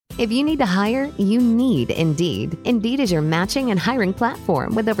If you need to hire, you need Indeed. Indeed is your matching and hiring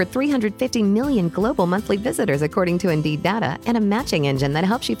platform with over 350 million global monthly visitors according to Indeed data and a matching engine that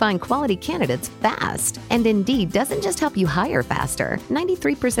helps you find quality candidates fast. And Indeed doesn't just help you hire faster.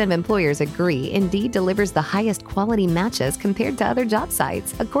 93% of employers agree Indeed delivers the highest quality matches compared to other job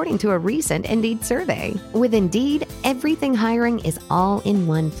sites, according to a recent Indeed survey. With Indeed, everything hiring is all in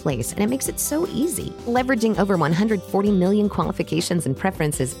one place, and it makes it so easy. Leveraging over 140 million qualifications and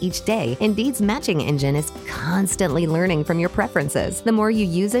preferences each day, Indeed's matching engine is constantly learning from your preferences. The more you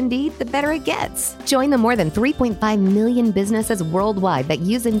use Indeed, the better it gets. Join the more than 3.5 million businesses worldwide that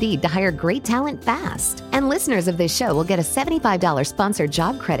use Indeed to hire great talent fast. And listeners of this show will get a $75 sponsored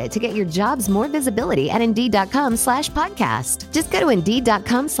job credit to get your jobs more visibility at Indeed.com/podcast. Just go to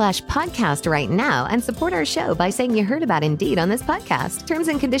Indeed.com/podcast right now and support our show by saying you heard about Indeed on this podcast. Terms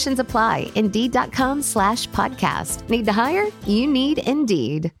and conditions apply. Indeed.com/podcast. Need to hire? You need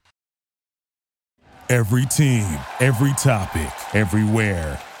Indeed. Every team, every topic,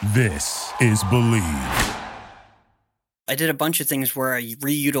 everywhere. This is Believe. I did a bunch of things where I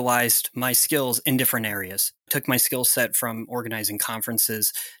reutilized my skills in different areas. Took my skill set from organizing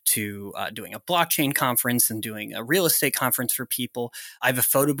conferences to doing a blockchain conference and doing a real estate conference for people. I have a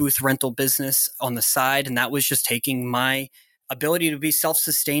photo booth rental business on the side, and that was just taking my ability to be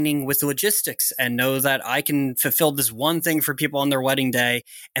self-sustaining with logistics and know that I can fulfill this one thing for people on their wedding day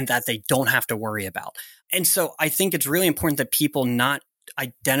and that they don't have to worry about. And so I think it's really important that people not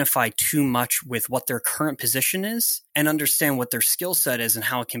identify too much with what their current position is and understand what their skill set is and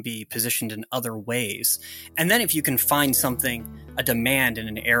how it can be positioned in other ways. And then if you can find something, a demand in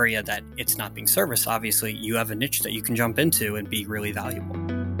an area that it's not being serviced, obviously you have a niche that you can jump into and be really valuable.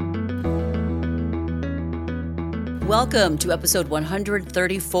 Welcome to episode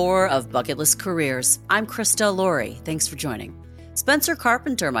 134 of Bucket List Careers. I'm Krista Laurie. Thanks for joining. Spencer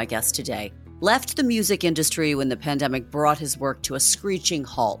Carpenter, my guest today, left the music industry when the pandemic brought his work to a screeching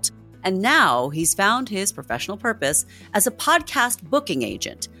halt. And now he's found his professional purpose as a podcast booking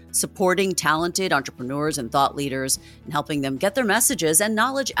agent, supporting talented entrepreneurs and thought leaders and helping them get their messages and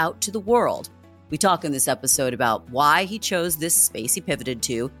knowledge out to the world. We talk in this episode about why he chose this space he pivoted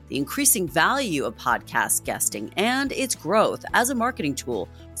to, the increasing value of podcast guesting, and its growth as a marketing tool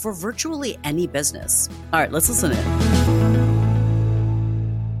for virtually any business. All right, let's listen in.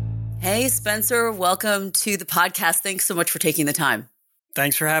 Hey, Spencer, welcome to the podcast. Thanks so much for taking the time.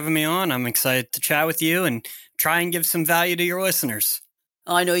 Thanks for having me on. I'm excited to chat with you and try and give some value to your listeners.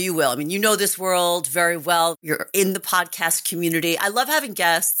 Oh, I know you will. I mean, you know this world very well. You're in the podcast community. I love having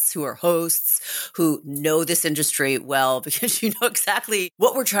guests who are hosts who know this industry well because you know exactly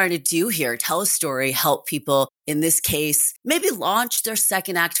what we're trying to do here. Tell a story, help people, in this case, maybe launch their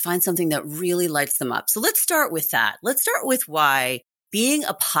second act, find something that really lights them up. So let's start with that. Let's start with why being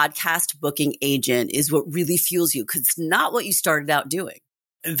a podcast booking agent is what really fuels you, because it's not what you started out doing.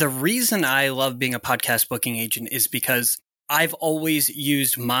 The reason I love being a podcast booking agent is because I've always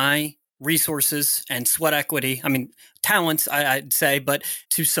used my resources and sweat equity, talents, I'd say, but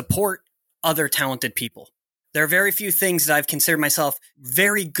to support other talented people. There are very few things that I've considered myself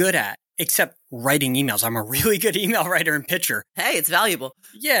very good at, except writing emails. I'm a really good email writer and pitcher. Hey, it's valuable.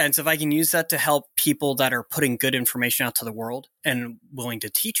 Yeah, and so if I can use that to help people that are putting good information out to the world and willing to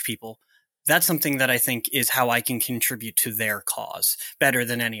teach people, that's something that I think is how I can contribute to their cause better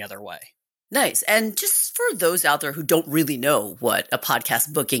than any other way. Nice. And just for those out there who don't really know what a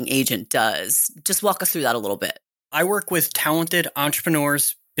podcast booking agent does, just walk us through that a little bit. I work with talented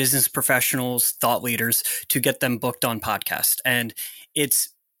entrepreneurs, business professionals, thought leaders to get them booked on podcasts. And it's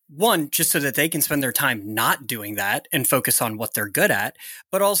one, just so that they can spend their time not doing that and focus on what they're good at,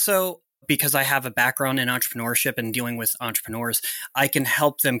 but also because I have a background in entrepreneurship and dealing with entrepreneurs, I can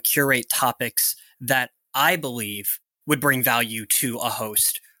help them curate topics that I believe would bring value to a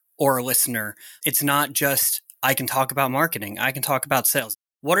host or a listener. It's not just, I can talk about marketing. I can talk about sales.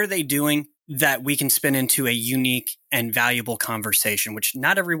 What are they doing that we can spin into a unique and valuable conversation, which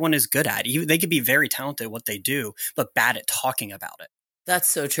not everyone is good at. They could be very talented at what they do, but bad at talking about it. That's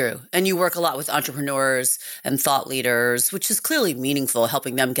so true. And you work a lot with entrepreneurs and thought leaders, which is clearly meaningful,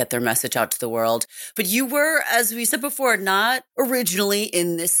 helping them get their message out to the world. But you were, as we said before, not originally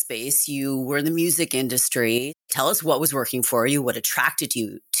in this space. You were in the music industry. Tell us what was working for you, what attracted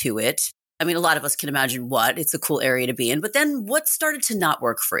you to it. I mean, a lot of us can imagine what. It's a cool area to be in. But then what started to not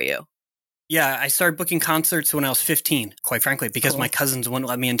work for you? Yeah, I started booking concerts when I was 15, quite frankly, because my cousins wouldn't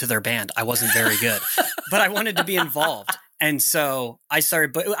let me into their band. I wasn't very good, but I wanted to be involved. And so I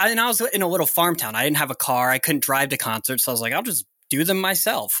started, and I was in a little farm town. I didn't have a car. I couldn't drive to concerts. So I was like, I'll just do them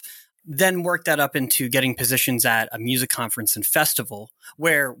myself. then worked that up into getting positions at a music conference and festival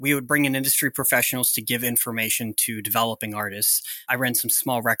where we would bring in industry professionals to give information to developing artists. I ran some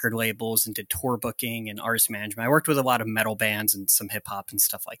small record labels and did tour booking and artist management. I worked with a lot of metal bands and some hip hop and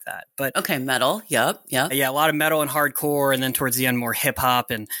stuff like that. But okay, metal. Yep. yeah, a lot of metal and hardcore, and then towards the end, more hip hop.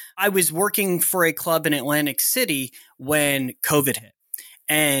 And I was working for a club in Atlantic City when COVID hit.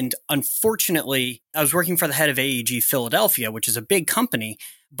 And unfortunately, I was working for the head of AEG Philadelphia, which is a big company,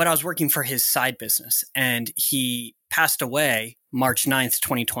 but I was working for his side business. And he passed away March 9th,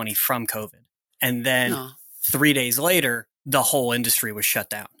 2020 from COVID. And then 3 days later, the whole industry was shut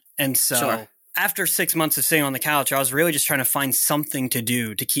down. And so after 6 months of sitting on the couch, I was really just trying to find something to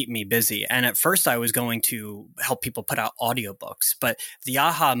do to keep me busy. And at first I was going to help people put out audiobooks. But the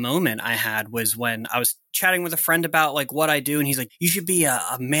aha moment I had was when I was chatting with a friend about like what I do. And he's like, you should be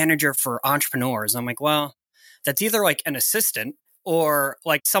a manager for entrepreneurs. I'm like, well, that's either like an assistant or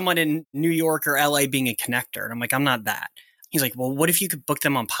like someone in New York or LA being a connector. And I'm like, I'm not that. He's like, well, what if you could book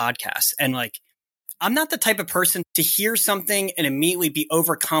them on podcasts? And like, I'm not the type of person to hear something and immediately be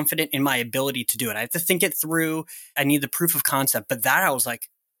overconfident in my ability to do it. I have to think it through. I need the proof of concept. But that I was like,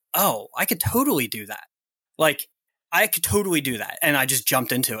 oh, I could totally do that. Like, I could totally do that. And I just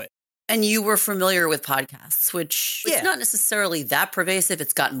jumped into it. And you were familiar with podcasts, which is not necessarily that pervasive.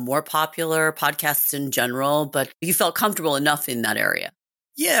 It's gotten more popular, podcasts in general, but you felt comfortable enough in that area.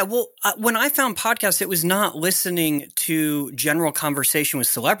 Yeah, well, when I found podcasts, it was not listening to general conversation with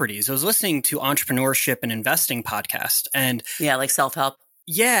celebrities. I was listening to entrepreneurship and investing podcasts. And yeah, like self-help.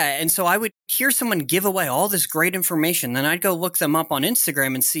 Yeah. And so I would hear someone give away all this great information. Then I'd go look them up on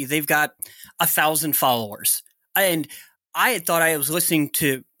Instagram and see they've got 1,000 followers. And I had thought I was listening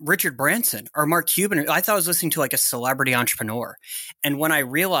to Richard Branson or Mark Cuban. I thought I was listening to like a celebrity entrepreneur. And when I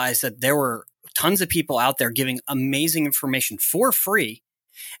realized that there were tons of people out there giving amazing information for free,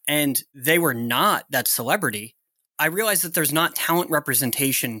 and they were not that celebrity, I realized that there's not talent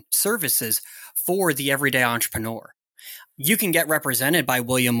representation services for the everyday entrepreneur. You can get represented by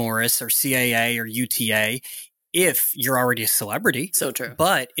William Morris or CAA or UTA if you're already a celebrity. So true.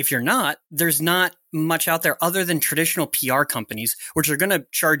 But if you're not, there's not much out there other than traditional PR companies, which are going to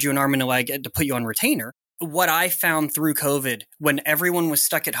charge you an arm and a leg to put you on retainer. What I found through COVID, when everyone was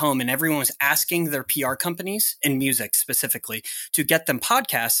stuck at home and everyone was asking their PR companies, in music specifically, to get them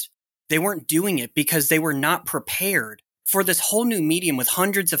podcasts, they weren't doing it because they were not prepared for this whole new medium with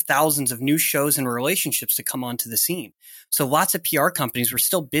hundreds of thousands of new shows and relationships to come onto the scene. So lots of PR companies were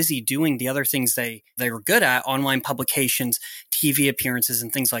still busy doing the other things they were good at, online publications, TV appearances,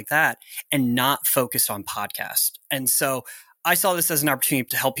 and things like that, and not focused on podcasts. And so I saw this as an opportunity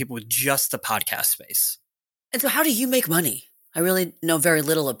to help people with just the podcast space. And so how do you make money? I really know very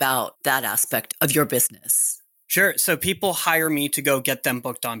little about that aspect of your business. Sure. So people hire me to go get them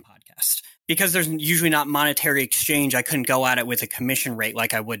booked on podcasts. Because there's usually not monetary exchange, I couldn't go at it with a commission rate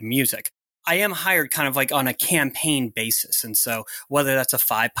like I would music. I am hired kind of like on a campaign basis. And so whether that's a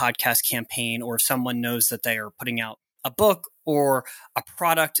 5 podcast campaign or if someone knows that they are putting out a book or a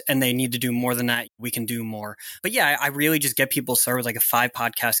product and they need to do more than that, we can do more. But yeah, I really just get people started with like a 5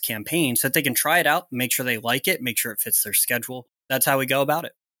 podcast campaign so that they can try it out, make sure they like it, make sure it fits their schedule. That's how we go about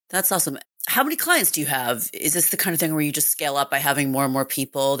it. That's awesome. How many clients do you have? Is this the kind of thing where you just scale up by having more and more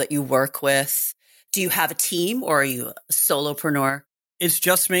people that you work with? Do you have a team or are you a solopreneur? It's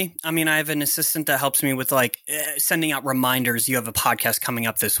just me. I mean, I have an assistant that helps me with like sending out reminders. You have a podcast coming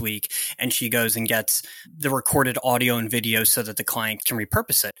up this week, and she goes and gets the recorded audio and video so that the client can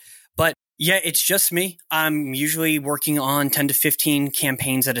repurpose it. But yeah, it's just me. I'm usually working on 10 to 15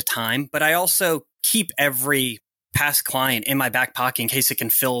 campaigns at a time, but I also keep every past client in my back pocket in case it can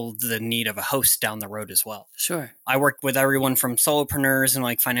fill the need of a host down the road as well. Sure. I work with everyone from solopreneurs and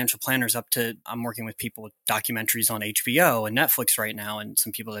like financial planners up to I'm working with people with documentaries on HBO and Netflix right now, and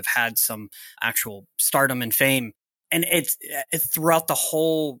some people that have had some actual stardom and fame. And it's throughout the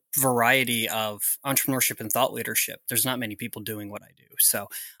whole variety of entrepreneurship and thought leadership. There's not many people doing what I do. So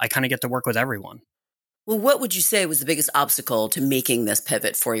I kind of get to work with everyone. Well, what would you say was the biggest obstacle to making this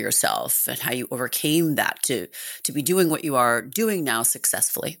pivot for yourself and how you overcame that to be doing what you are doing now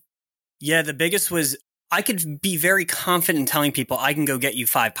successfully? Yeah, the biggest was I could be very confident in telling people I can go get you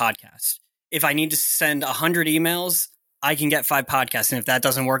 5 podcasts. If I need to send 100 emails, I can get 5 podcasts. And if that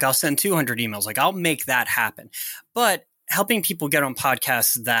doesn't work, I'll send 200 emails. Like I'll make that happen. But helping people get on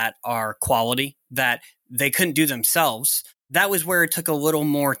podcasts that are quality, that they couldn't do themselves, that was where it took a little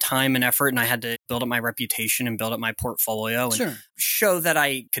more time and effort, and I had to build up my reputation and build up my portfolio and show that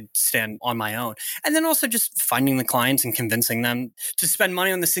I could stand on my own. And then also just finding the clients and convincing them to spend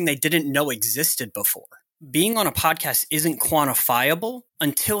money on this thing they didn't know existed before. being on a podcast isn't quantifiable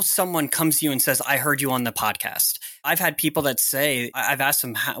until someone comes to you and says, I heard you on the podcast. I've had people that say, I've asked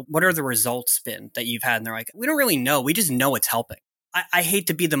them, what are the results been that you've had? And they're like, we don't really know. We just know it's helping. I hate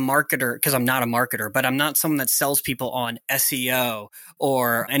to be the marketer because I'm not a marketer, but I'm not someone that sells people on SEO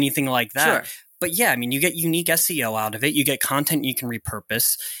or anything like that. Sure. But yeah, I mean, you get unique SEO out of it. You get content you can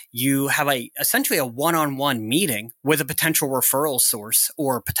repurpose. You have essentially a one-on-one meeting with a potential referral source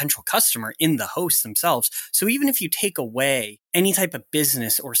or potential customer in the host themselves. So even if you take away any type of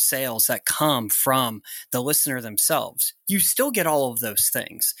business or sales that come from the listener themselves, you still get all of those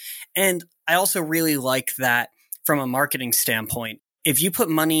things. And I also really like that from a marketing standpoint. If you put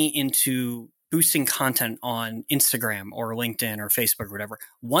money into boosting content on Instagram or LinkedIn or Facebook or whatever,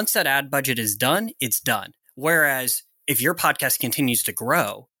 once that ad budget is done, it's done. Whereas if your podcast continues to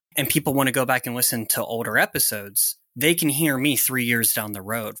grow and people want to go back and listen to older episodes, they can hear me 3 years down the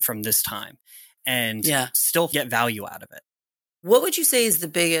road from this time and still get value out of it. What would you say is the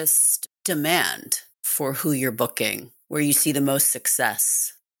biggest demand for who you're booking, where you see the most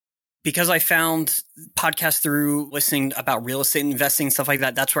success? Because I found podcasts through listening about real estate investing, stuff like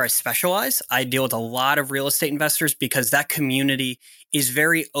that, that's where I specialize. I deal with a lot of real estate investors because that community is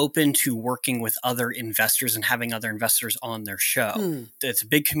very open to working with other investors and having other investors on their show. It's a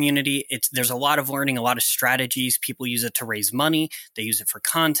big community. There's a lot of learning, a lot of strategies. People use it to raise money. They use it for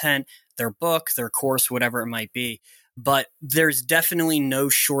content, their book, their course, whatever it might be. But there's definitely no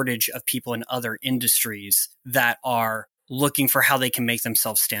shortage of people in other industries that are looking for how they can make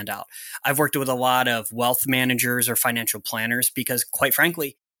themselves stand out. I've worked with a lot of wealth managers or financial planners because, quite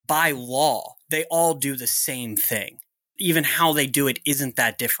frankly, by law, they all do the same thing. Even how they do it isn't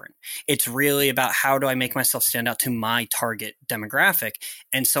that different. It's really about how do I make myself stand out to my target demographic.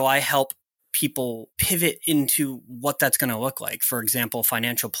 And so I help people pivot into what that's going to look like. For example,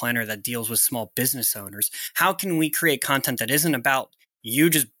 financial planner that deals with small business owners. How can we create content that isn't about you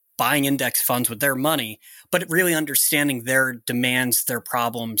just buying index funds with their money, but really understanding their demands, their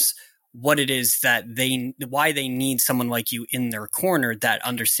problems, what it is that why they need someone like you in their corner that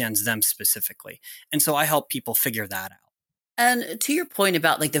understands them specifically. And so I help people figure that out. And to your point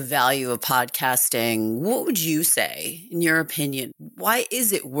about like the value of podcasting, what would you say, in your opinion, why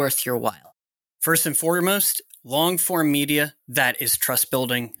is it worth your while? First and foremost, long form media that is trust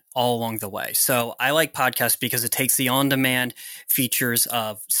building all along the way. So I like podcasts because it takes the on-demand features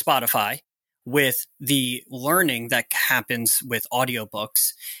of Spotify with the learning that happens with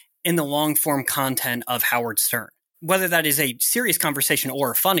audiobooks in the long-form content of Howard Stern. Whether that is a serious conversation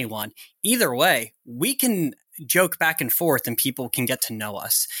or a funny one, either way, we can joke back and forth and people can get to know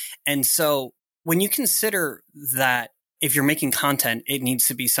us. And so when you consider that if you're making content, it needs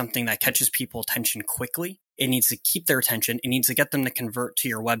to be something that catches people's attention quickly. It needs to keep their attention. It needs to get them to convert to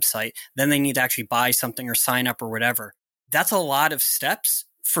your website. Then they need to actually buy something or sign up or whatever. That's a lot of steps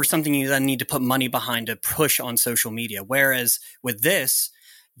for something you then need to put money behind to push on social media. Whereas with this,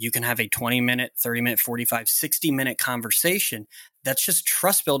 you can have a 20-minute, 30-minute, 45, 60-minute conversation that's just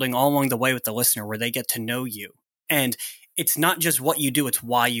trust building all along the way with the listener where they get to know you. And it's not just what you do, it's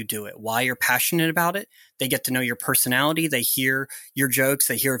why you do it, why you're passionate about it. They get to know your personality. They hear your jokes.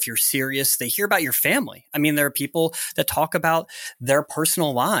 They hear if you're serious. They hear about your family. I mean, there are people that talk about their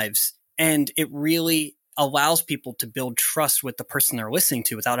personal lives, and it really allows people to build trust with the person they're listening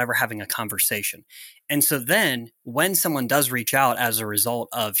to without ever having a conversation. And so then when someone does reach out as a result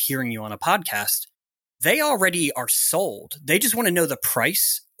of hearing you on a podcast, they already are sold. They just want to know the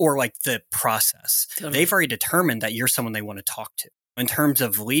price or like the process. Totally. They've already determined that you're someone they want to talk to. In terms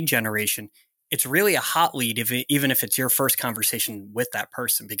of lead generation, it's really a hot lead, even if it's your first conversation with that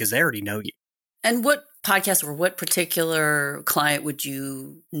person, because they already know you. And what podcast or what particular client would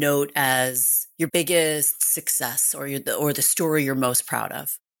you note as your biggest success or the story you're most proud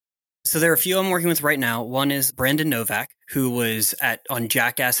of? So there are a few I'm working with right now. One is Brandon Novak, who was on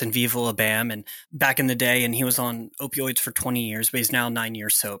Jackass and Viva La Bam and back in the day, and he was on opioids for 20 years, but he's now 9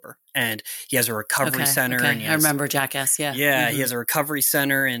 years sober. And he has a recovery center. Okay. And I remember Jackass, yeah. Yeah, Mm-hmm. He has a recovery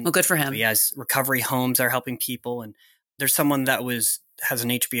center. And well, good for him. He has recovery homes that are helping people. And there's someone that has an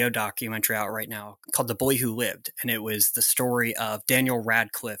HBO documentary out right now called The Boy Who Lived. And it was the story of Daniel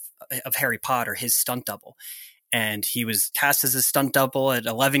Radcliffe of Harry Potter, his stunt double. And he was cast as a stunt double at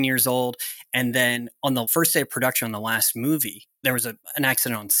 11 years old. And then on the first day of production on the last movie, there was an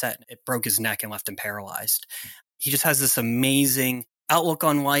accident on set. It broke his neck and left him paralyzed. He just has this amazing outlook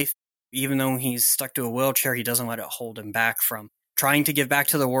on life. Even though he's stuck to a wheelchair, he doesn't let it hold him back from trying to give back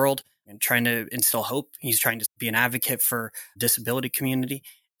to the world and trying to instill hope. He's trying to be an advocate for the disability community.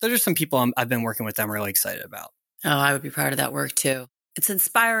 Those are some people I've been working with. I'm really excited about. Oh, I would be proud of that work too. It's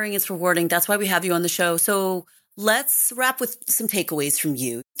inspiring. It's rewarding. That's why we have you on the show. So let's wrap with some takeaways from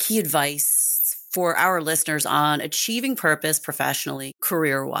you. Key advice for our listeners on achieving purpose professionally,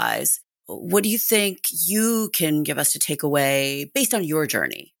 career-wise. What do you think you can give us to take away based on your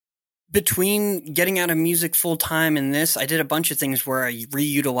journey? Between getting out of music full time and this, I did a bunch of things where I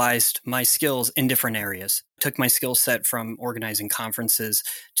reutilized my skills in different areas. Took my skill set from organizing conferences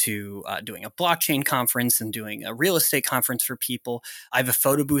to doing a blockchain conference and doing a real estate conference for people. I have a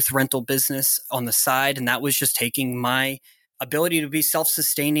photo booth rental business on the side, and that was just taking my ability to be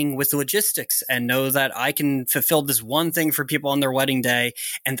self-sustaining with logistics and know that I can fulfill this one thing for people on their wedding day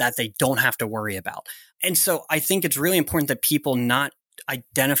and that they don't have to worry about. And so I think it's really important that people not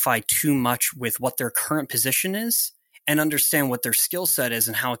identify too much with what their current position is and understand what their skill set is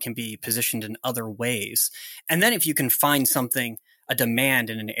and how it can be positioned in other ways. And then if you can find something, a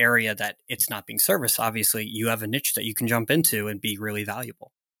demand in an area that it's not being serviced, obviously you have a niche that you can jump into and be really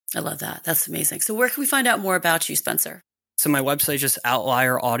valuable. I love that. That's amazing. So where can we find out more about you, Spencer? So my website is just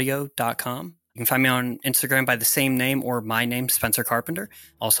outlieraudio.com. You can find me on Instagram by the same name or my name, Spencer Carpenter,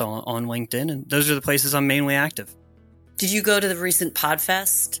 also on LinkedIn. And those are the places I'm mainly active. Did you go to the recent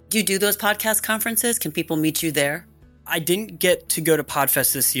PodFest? Do you do those podcast conferences? Can people meet you there? I didn't get to go to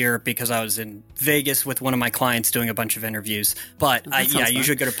PodFest this year because I was in Vegas with one of my clients doing a bunch of interviews. But I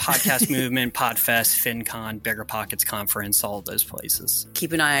usually go to Podcast Movement, PodFest, FinCon, Bigger Pockets Conference, all of those places.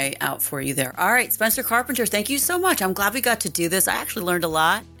 Keep an eye out for you there. All right, Spencer Carpenter, thank you so much. I'm glad we got to do this. I actually learned a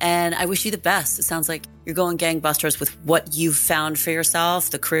lot, and I wish you the best. It sounds like you're going gangbusters with what you've found for yourself,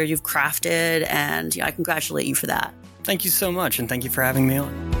 the career you've crafted, and I congratulate you for that. Thank you so much, and thank you for having me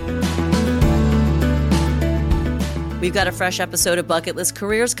on. We've got a fresh episode of Bucket List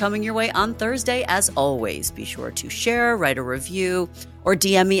Careers coming your way on Thursday. As always, be sure to share, write a review, or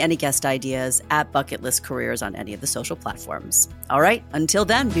DM me any guest ideas at Bucket List Careers on any of the social platforms. All right, until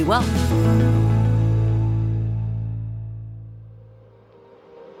then, be well.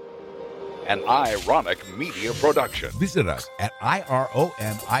 An ironic media production. Visit us at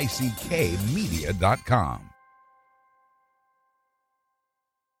ironickmedia.com.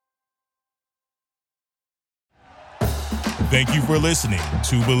 Thank you for listening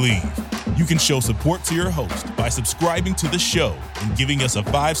to Believe. You can show support to your host by subscribing to the show and giving us a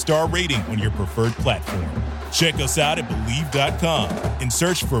 5-star rating on your preferred platform. Check us out at Believe.com and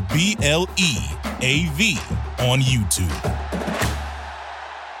search for BLEAV on YouTube.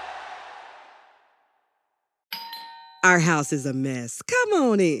 Our house is a mess. Come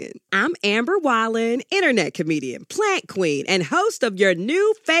on in. I'm Amber Wallen, internet comedian, plant queen, and host of your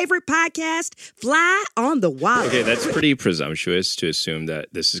new favorite podcast, Fly on the Wallen. Okay, that's pretty presumptuous to assume that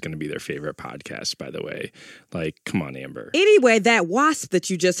this is going to be their favorite podcast, by the way. Like, come on, Amber. Anyway, that wasp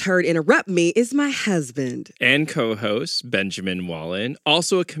that you just heard interrupt me is my husband. And co-host, Benjamin Wallen,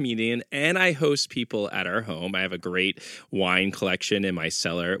 also a comedian, and I host people at our home. I have a great wine collection in my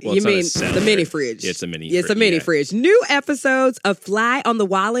cellar. Well, you mean the mini fridge? It's a mini fridge. It's a mini fridge. New episodes of Fly on the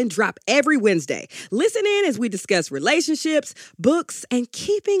Wallen drop every Wednesday. Listen in as we discuss relationships, books, and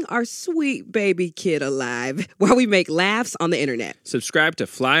keeping our sweet baby kid alive while we make laughs on the internet. Subscribe to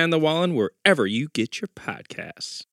Fly on the Wallen wherever you get your podcasts.